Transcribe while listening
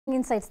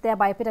Insights there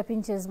by Peter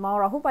Pinches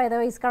Maura, who, by the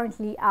way, is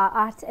currently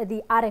at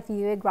the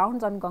RFUA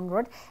grounds on Gong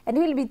Road, and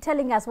he will be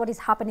telling us what is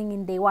happening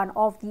in day one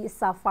of the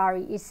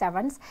Safari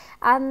Sevens.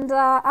 And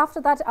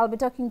after that, I'll be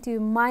talking to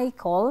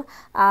Michael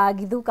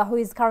Giduka, who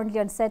is currently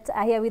on set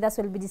here with us.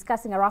 We'll be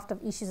discussing a raft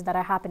of issues that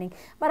are happening.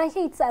 But I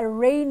hear it's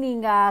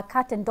raining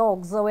cat and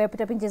dogs where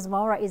Peter Pinches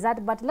Maura is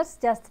at. But let's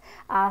just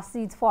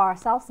see it for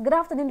ourselves. Good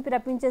afternoon, Peter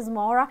Pinches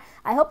Maura.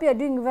 I hope you're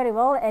doing very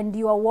well and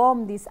you are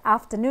warm this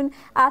afternoon.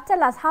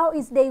 Tell us, how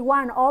is day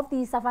one of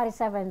the Safari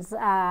Sevens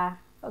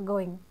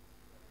going?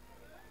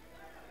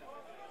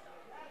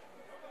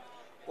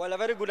 Well, a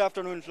very good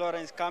afternoon,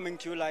 Florence, coming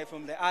to you live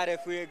from the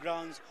RFUA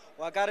grounds,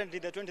 where currently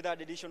the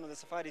 23rd edition of the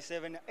Safari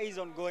 7 is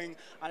ongoing,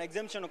 an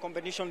exemption of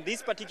competition.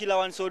 This particular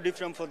one so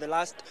different for the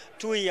last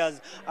 2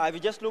 years. If you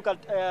just look at,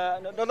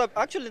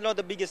 actually not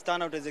the biggest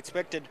turnout as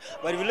expected,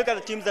 but if you look at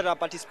the teams that are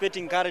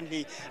participating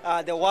currently,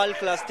 the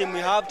world-class team, we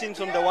have teams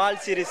from the World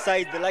Series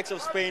side, the likes of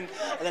Spain,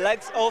 the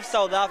likes of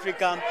South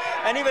Africa,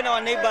 and even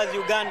our neighbors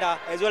Uganda,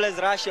 as well as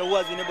Russia, who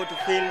has been able to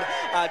field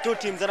 2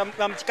 teams. And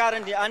I'm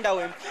currently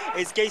underway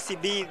is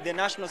KCB, the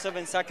National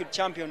 7 Circuit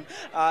champion,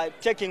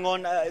 taking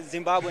on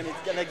Zimbabwe.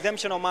 It's an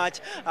exemptional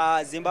match.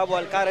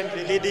 Zimbabwe are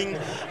currently leading.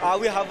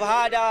 We have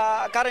had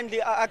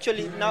currently,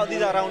 actually now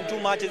these are round 2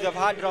 matches. We have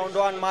had round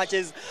 1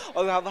 matches.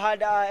 We have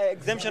had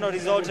exemptional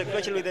results,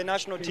 especially with the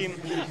national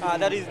team,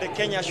 that is the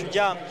Kenya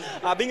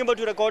Shujaa, being able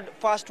to record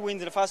first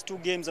wins in the first 2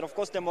 games. And of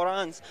course the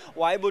Morans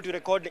were able to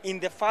record in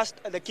the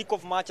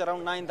kickoff match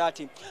around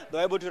 9:30. They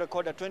were able to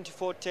record a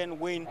 24-10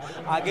 win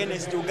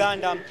against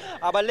Uganda.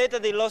 But later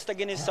they lost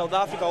against South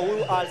Africa,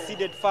 who are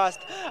seeded first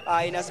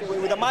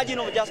with a margin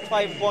of just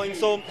 5 points.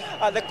 So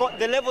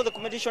the level of the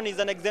competition is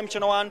an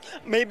exemption one.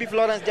 Maybe,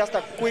 Florence, just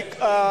a quick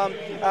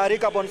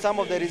recap on some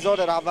of the results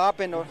that have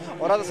happened, or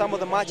rather some of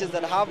the matches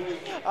that have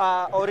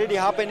already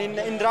happened.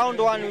 In round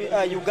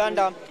 1,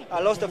 Uganda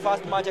lost the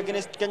first match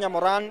against Kenya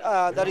Moran,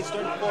 that is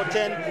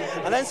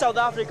 24-10. And then South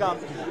Africa,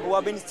 who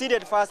have been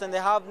seeded first, and they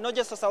have not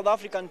just a South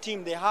African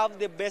team, they have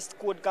the best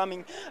squad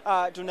coming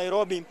to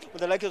Nairobi,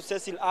 with the likes of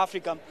Cecil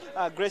Africa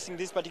gracing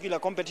this particular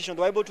competition.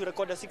 They were able to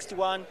record a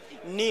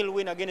 61-0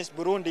 win against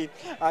Burundi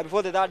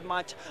before the third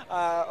match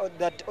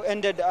that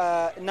ended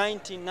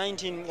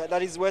 19-19,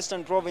 that is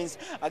Western Province,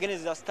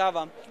 against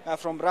Zastava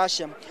from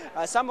Russia.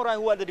 Samurai,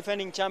 who are the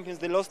defending champions,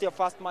 they lost their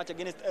first match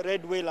against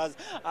Red Whalers,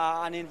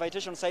 an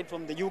invitation side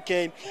from the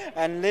UK,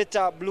 and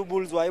later Blue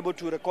Bulls were able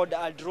to record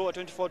a draw, a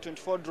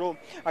 24-24 draw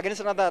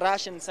against another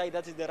Russian side,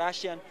 that is the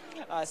Russian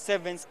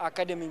Sevens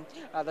Academy,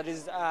 that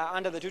is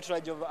under the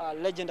tutelage of a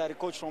legendary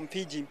coach from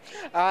Fiji.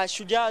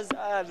 Shujaas,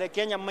 the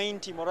Kenya main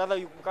team, or rather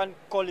you can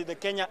call it the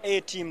Kenya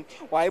A team,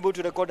 were able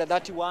to record a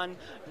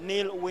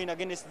 31-0 win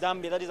against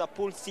Zambia. That is a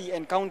Pool C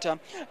encounter,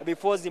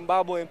 before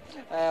Zimbabwe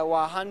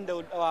were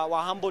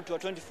humbled to a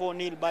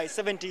 24-0 by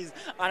 70s.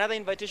 Another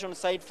invitation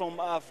side from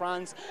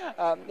France,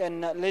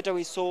 and later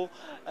we saw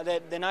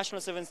the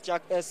National Sevens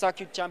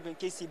Circuit champion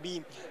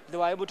KCB. They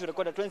were able to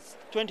record a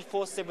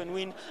 24-7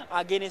 win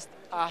against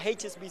a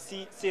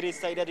HSBC series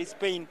side, that is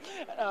Spain.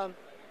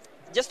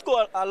 Just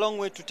go a long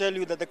way to tell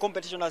you that the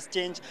competition has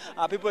changed.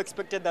 People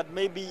expected that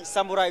maybe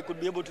Samurai could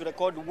be able to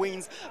record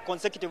wins,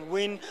 consecutive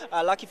win.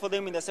 Lucky for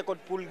them, in the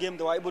second pool game,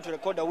 they were able to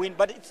record a win.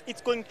 But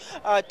it's going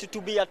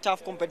to be a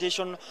tough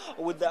competition,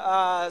 with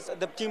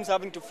the teams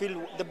having to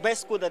field the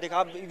best squad that they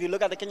have. If you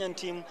look at the Kenyan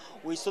team,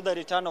 we saw the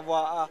return of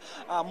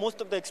most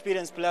of the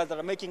experienced players that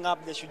are making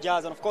up the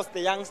Shujaas, and of course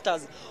the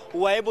youngsters who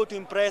were able to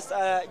impress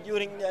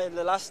during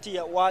the last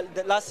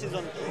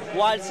season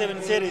World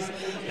 7 Series.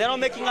 They're not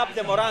making up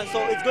the Moran, so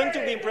it's going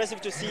to be impressive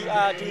to see,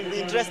 to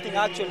be interesting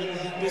actually,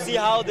 to see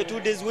how the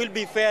 2 days will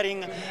be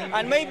faring.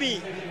 And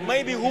maybe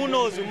who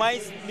knows, we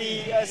might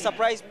be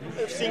surprised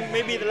seeing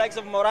maybe the likes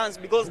of Morans,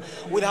 because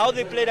with how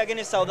they played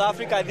against South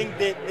Africa, I think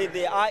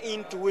they are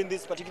in to win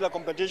this particular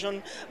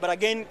competition. But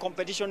again,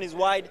 competition is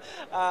wide.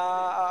 We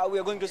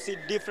are going to see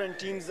different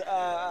teams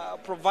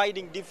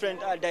providing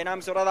different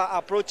dynamics, or rather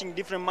approaching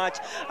different match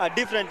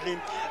differently.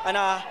 And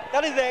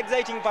that is the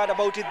exciting part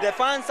about it. The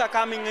fans are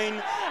coming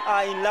in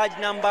large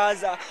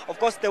numbers. Of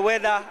course, the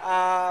weather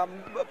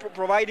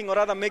providing, or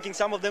rather making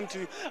some of them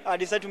to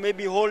decide to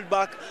maybe hold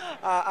back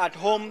at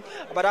home.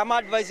 But I'm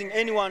advising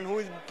anyone who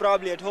is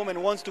probably at home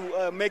and wants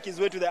to make his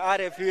way to the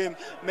RFUA,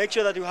 make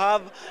sure that you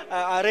have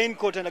a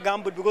raincoat and a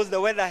gumboot, because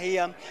the weather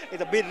here is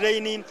a bit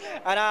rainy,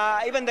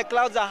 and even the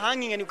clouds are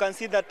hanging, and you can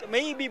see that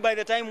maybe by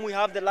the time we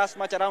have the last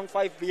match around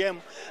 5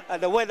 p.m.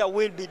 The weather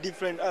will be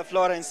different,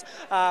 Florence.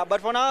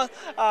 But for now,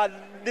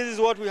 this is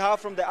what we have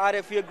from the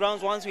RFUA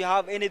grounds. Once we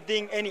have any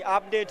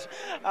update,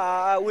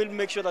 we'll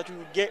make sure that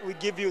we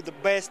give you the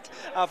best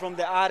from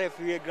the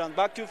RFUA ground.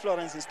 Back to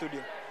Florence in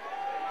studio.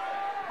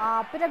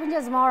 Peter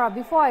Pinches Maura,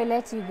 before I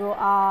let you go,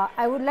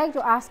 I would like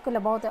to ask you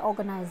about the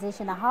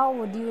organization. How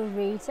would you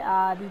rate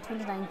the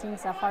 2019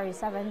 Safari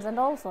Sevens? And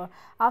also,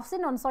 I've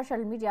seen on social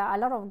media a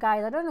lot of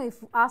guys, I don't know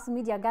if us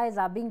media guys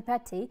are being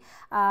petty,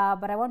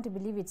 but I want to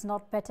believe it's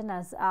not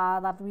pettiness,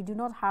 that we do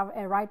not have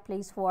a right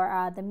place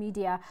for the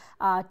media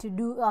to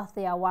do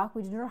their work.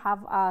 We do not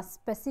have a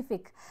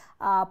specific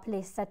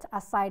place set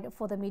aside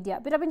for the media.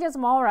 Peter Pinches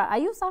Maura, are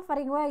you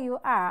suffering where you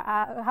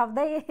are? Have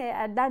they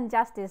done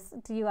justice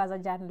to you as a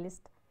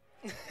journalist?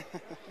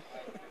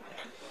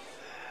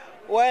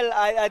 Well,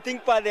 I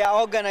think by their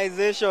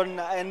organization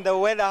and the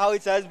weather, how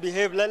it has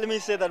behaved, let me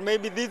say that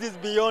maybe this is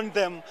beyond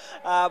them.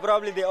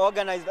 Probably they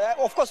organize.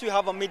 Of course, we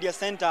have a media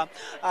center,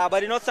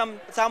 but you know,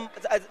 it's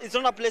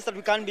not a place that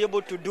we can't be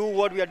able to do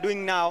what we are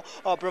doing now,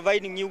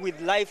 providing you with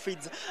live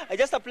feeds.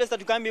 Just a place that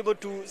you can be able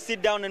to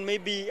sit down and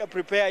maybe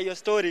prepare your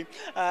story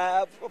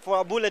for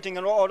a bulletin,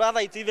 or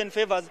rather, it even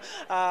favors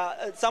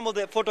some of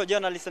the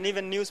photojournalists and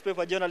even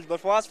newspaper journalists.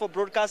 But for us, for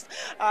broadcast,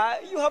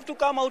 you have to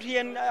come out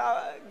here and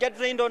get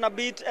trained on a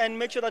bit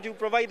and make sure that you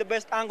provide the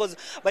best angles.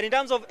 But in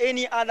terms of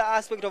any other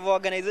aspect of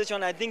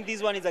organization, I think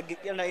this one is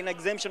an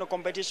exemption of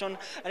competition.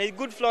 And it's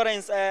good,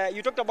 Florence.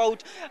 You talked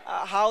about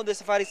how the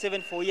Safari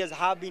 7 for years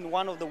have been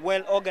one of the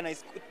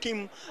well-organized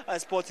team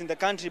sports in the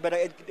country. But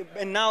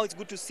and now it's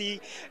good to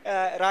see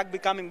rugby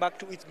coming back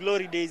to its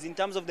glory days in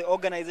terms of the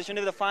organization.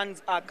 If the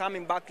fans are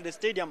coming back to the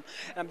stadium,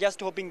 and I'm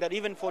just hoping that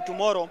even for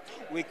tomorrow,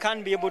 we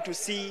can be able to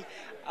see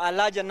a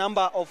larger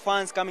number of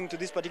fans coming to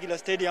this particular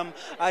stadium.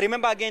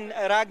 Remember again,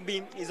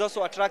 rugby is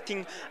also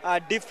attracting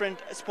different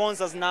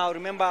sponsors now.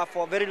 Remember,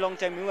 for a very long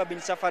time, we have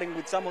been suffering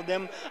with some of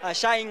them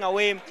shying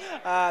away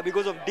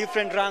because of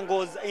different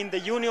wrangles in the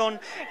union,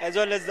 as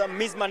well as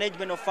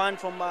mismanagement of funds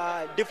from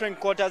different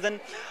quarters. And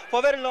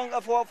for very long,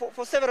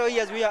 for several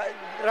years,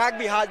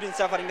 rugby has been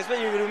suffering.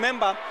 Especially, you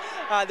remember,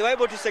 they were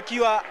able to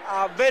secure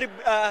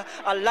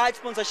a large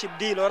sponsorship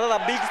deal, or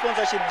rather big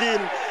sponsorship deal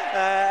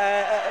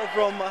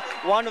from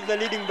one of the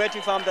leading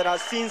betting firms that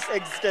has since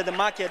exited the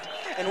market.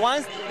 And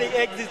once they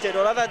exited,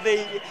 or rather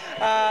they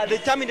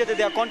terminated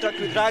their contract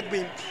with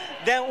rugby,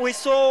 then we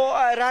saw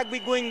rugby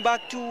going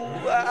back to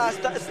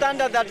a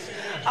standard that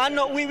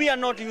we are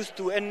not used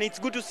to. And it's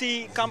good to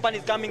see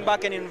companies coming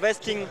back and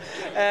investing.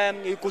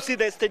 You could see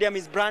the stadium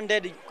is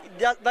branded.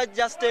 That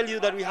just tells you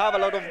that we have a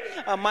lot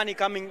of money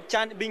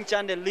being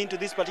channeled into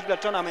this particular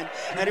tournament.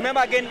 And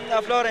remember again,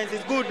 Florence,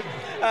 it's good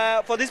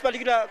for this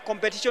particular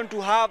competition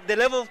to have the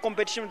level of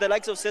competition with the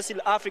likes of Cecil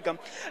Africa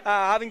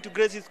having to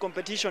grace this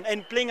competition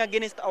and playing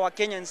against our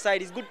Kenyan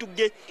side. It's good to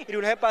get. It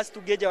will help us to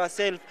gauge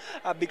ourselves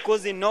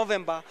because in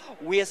November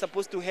we are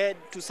supposed to head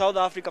to South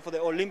Africa for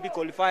the Olympic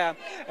qualifier,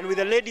 and with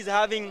the ladies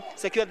having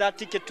secured that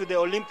ticket to the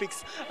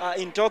Olympics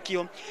in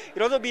Tokyo, it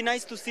will also be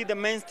nice to see the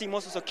men's team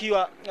also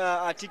secure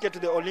a ticket to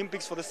the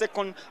Olympics for the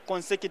second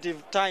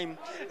consecutive time.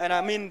 And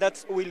I mean,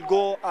 that will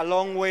go a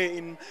long way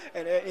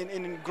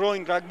in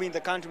growing rugby in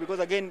the country, because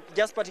again,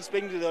 just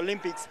participating in the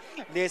Olympics,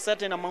 there's a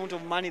certain amount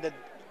of money that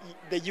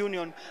the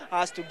union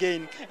has to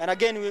gain. And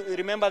again, we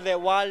remember the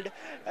World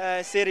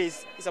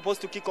Series is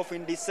supposed to kick off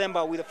in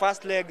December with the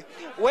first leg,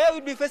 where we'll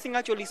be facing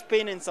actually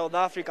Spain and South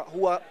Africa,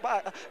 who are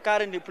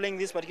currently playing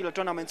this particular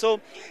tournament. So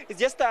it's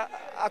just a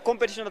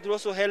competition that will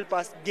also help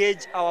us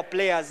gauge our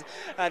players.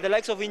 The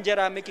likes of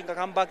Injera making a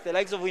comeback, the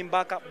likes of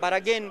Wimbaka. But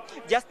again,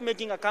 just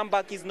making a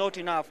comeback is not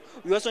enough.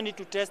 We also need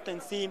to test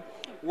and see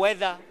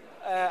whether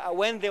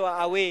when they were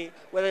away,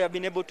 whether they have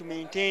been able to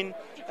maintain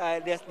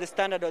the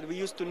standard that we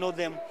used to know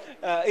them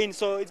in.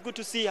 So it's good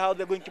to see how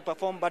they're going to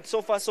perform. But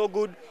so far, so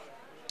good.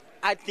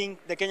 I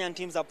think the Kenyan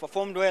teams have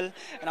performed well,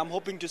 and I'm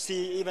hoping to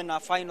see even a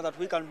final that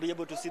we can be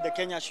able to see the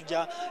Kenya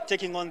Shujaa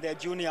taking on their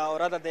junior, or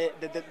rather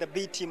the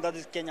B team, that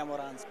is Kenya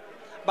Morans.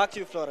 Back to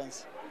you,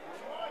 Florence.